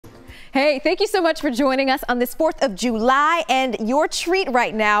Hey, thank you so much for joining us on this 4th of July. And your treat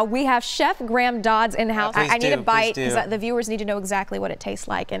right now, we have Chef Graham Dodds in house. I need a bite because the viewers need to know exactly what it tastes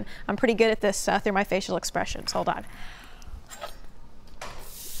like. And I'm pretty good at this through my facial expressions. Hold on.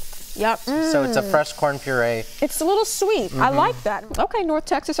 Yep. So it's a fresh corn puree. It's a little sweet. I like that. Okay, North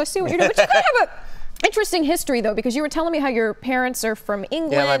Texas, I see what you're doing. But you kind of have a interesting history, though, because you were telling me how your parents are from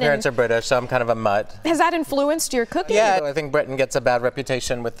England. Yeah, my parents are British, so I'm kind of a mutt. Has that influenced your cooking? Yeah, I think Britain gets a bad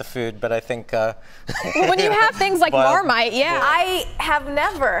reputation with the food, but I think... well, when you have things like Marmite, yeah. I have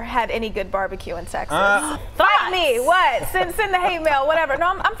never had any good barbecue in Texas. Fight me, what? Send the hate mail, whatever. No,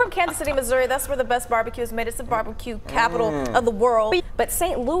 I'm from Kansas City, Missouri. That's where the best barbecue is made. It's the barbecue capital of the world. But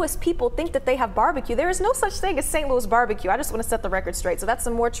St. Louis people think that they have barbecue. There is no such thing as St. Louis barbecue. I just want to set the record straight. So that's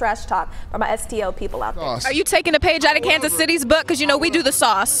some more trash talk for my STL people out there. Are you taking a page out of Kansas City's book? Because, you know, we do the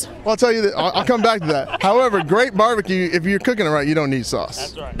sauce. Well, I'll tell you that. I'll come back to that. However, great barbecue, if you're cooking it right, you don't need sauce.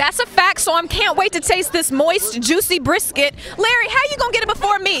 That's right. That's a fact, so I can't wait to taste this moist, juicy brisket. Larry, how you going to get it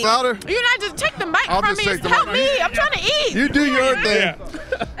before me? Louder. You're not just take the mic from me. Help me. I'm trying to eat. You do your thing.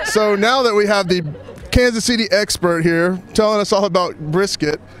 Yeah. So now that we have the Kansas City expert here telling us all about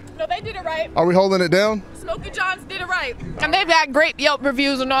brisket. No, they did it right. Are we holding it down? Smokey John's did it right. And they've got great Yelp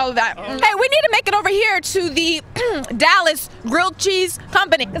reviews and all of that. Hey, we need to make it over here to the Dallas Grilled Cheese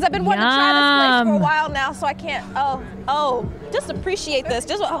Company. Because I've been wanting to try this place for a while now, so I can't. Just appreciate this.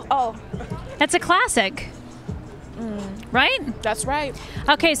 That's a classic. Right? That's right.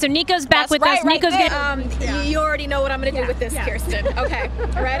 Okay, so Nico's back with us. Nico's gonna. You already know what I'm gonna do with this, Kirsten. Okay,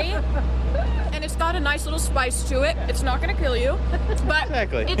 ready? And it's got a nice little spice to it. It's not gonna kill you, but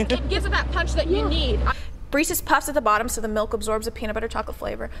it gives it that punch that you need. Reese's Puffs at the bottom so the milk absorbs the peanut butter chocolate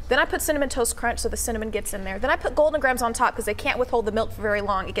flavor. Then I put Cinnamon Toast Crunch so the cinnamon gets in there. Then I put Golden Grahams on top because they can't withhold the milk for very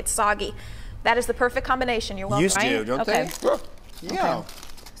long. It gets soggy. That is the perfect combination. You're welcome. Used to, don't they? Yeah. Okay.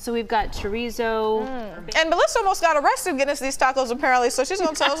 So we've got chorizo. And Melissa almost got arrested getting us these tacos apparently, so she's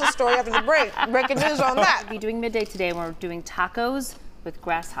going to tell us a story after the break. Breaking news on that. We'll be doing midday today, and we're doing tacos with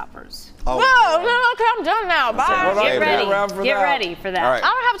grasshoppers. Oh. No, okay, I'm done now. Bye. Get ready for that. Right. I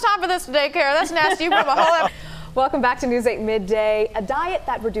don't have time for this today, Kara. That's nasty. You have a whole Welcome back to News 8 Midday, a diet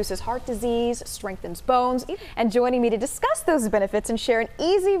that reduces heart disease, strengthens bones. And joining me to discuss those benefits and share an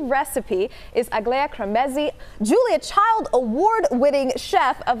easy recipe is Aglaia Cremezi, Julia Child award-winning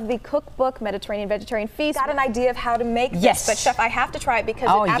chef of the cookbook Mediterranean Vegetarian Feast. Got an idea of how to make this, but chef, I have to try it because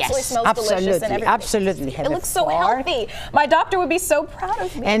it absolutely smells delicious and everything. Absolutely. It looks so healthy. My doctor would be so proud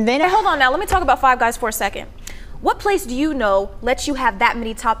of me. And then, hold on now, let me talk about Five Guys for a second. What place do you know lets you have that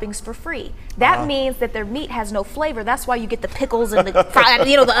many toppings for free? That means that their meat has no flavor. That's why you get the pickles and the fried,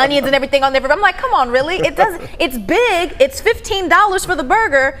 the onions and everything on there. I'm like, come on, really? It doesn't. It's big. It's $15 for the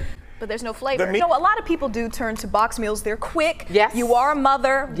burger, but there's no flavor. You know, a lot of people do turn to box meals. They're quick. Yes. You are a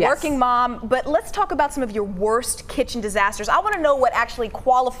mother, working mom, but let's talk about some of your worst kitchen disasters. I want to know what actually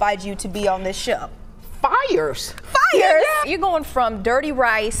qualified you to be on this show. Fires. Yeah. You're going from dirty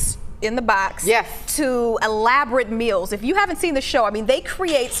rice in the box to elaborate meals. If you haven't seen the show, I mean, they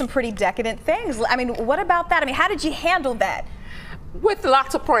create some pretty decadent things. I mean, what about that? I mean, how did you handle that? With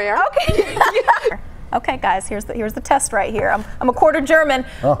lots of prayer. Okay. Okay, guys, here's the test right here. I'm a quarter German.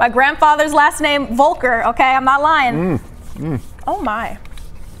 My grandfather's last name, Volker, okay? I'm not lying. Oh, my.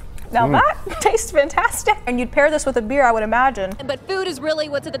 Now that tastes fantastic. And you'd pair this with a beer, I would imagine. But food is really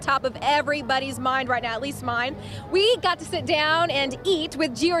what's at the top of everybody's mind right now, at least mine. We got to sit down and eat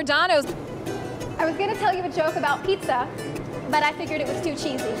with Giordano's. I was gonna tell you a joke about pizza, but I figured it was too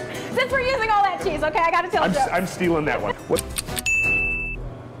cheesy. Since we're using all that cheese, okay, I gotta tell a joke. I'm stealing that one. What?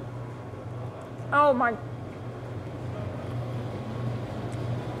 Oh my.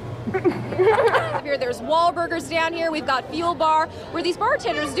 Here, there's Wahlburgers down here. We've got Fuel Bar, where these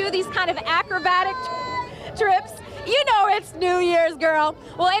bartenders do these kind of acrobatic trips. You know it's New Year's, girl.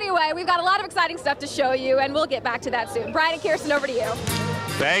 Well, anyway, we've got a lot of exciting stuff to show you, and we'll get back to that soon. Brian and Kirsten, over to you.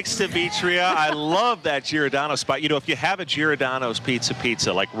 Thanks, Demetria. I love that Giordano spot. You know, if you have a Giordano's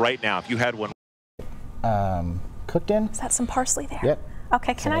pizza, like right now, if you had one. Cooked in? Is that some parsley there? Yep.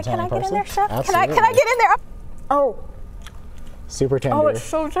 Okay, can I get in there, chef? Absolutely. Can I get in there? Oh. Super tender. Oh, it's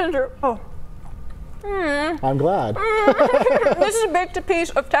so tender. Oh. I'm glad. This is a baked piece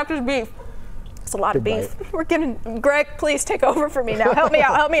of Texas beef. It's a lot of beef. We're getting, Greg, please take over for me now. Help me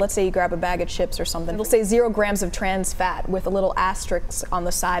out, help me. Let's say you grab a bag of chips or something. It'll say 0 grams of trans fat with a little asterisk on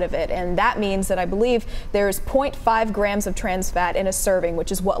the side of it. And that means that I believe there's 0.5 grams of trans fat in a serving,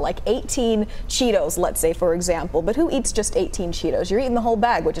 which is what, like 18 Cheetos, let's say, for example. But who eats just 18 Cheetos? You're eating the whole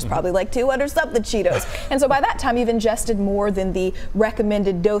bag, which is probably like 200-something Cheetos. And so by that time, you've ingested more than the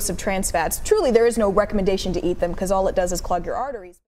recommended dose of trans fats. Truly, there is no recommendation to eat them because all it does is clog your arteries.